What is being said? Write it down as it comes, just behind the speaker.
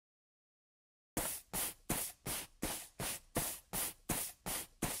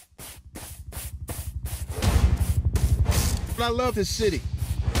but I love this city.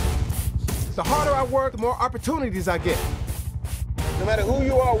 The harder I work, the more opportunities I get. No matter who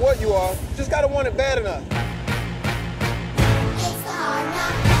you are, what you are, you just gotta want it bad enough.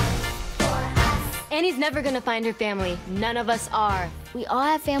 Annie's never gonna find her family. None of us are. We all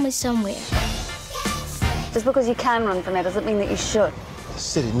have family somewhere. Just because you can run from it doesn't mean that you should. The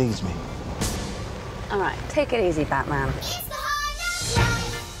city needs me. All right, take it easy, Batman.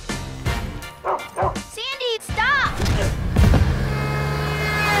 Sandy, stop!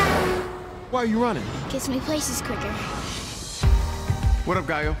 Why are you running? Gets me places quicker. What up,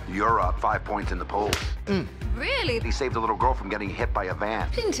 Gaio? You're up 5 points in the polls. Really? He saved a little girl from getting hit by a van.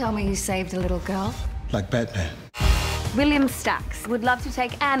 Didn't tell me you saved a little girl. Like Batman. William Stacks would love to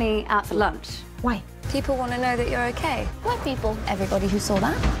take Annie out for lunch. Why? People want to know that you're okay. What people? Everybody who saw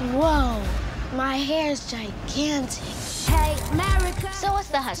that. Whoa, my hair's gigantic. Hey, America. So what's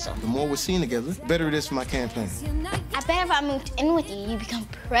the hustle? The more we're seen together, the better it is for my campaign. I bet if I moved in with you, you become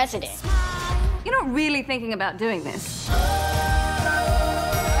president. You're not really thinking about doing this.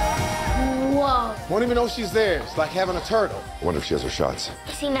 Whoa. Won't even know she's there. It's like having a turtle. I wonder if she has her shots.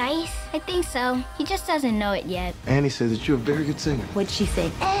 Is he nice? I think so. He just doesn't know it yet. Annie says that you're a very good singer. What'd she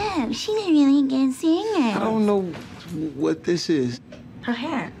say? Oh, she's a really good singer. I don't know what this is. Her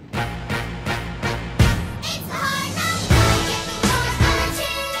hair.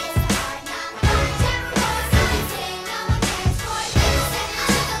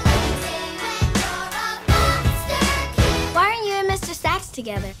 Why aren't you and Mr. Sachs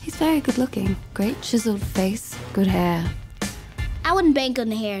together? He's very good looking. Great chiseled face, good hair. I wouldn't bank on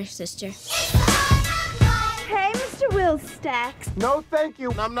the hair, sister. Hey, Mr. Will Stacks. No, thank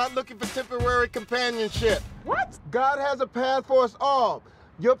you. I'm not looking for temporary companionship. What? God has a path for us all.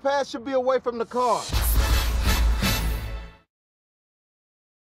 Your path should be away from the car.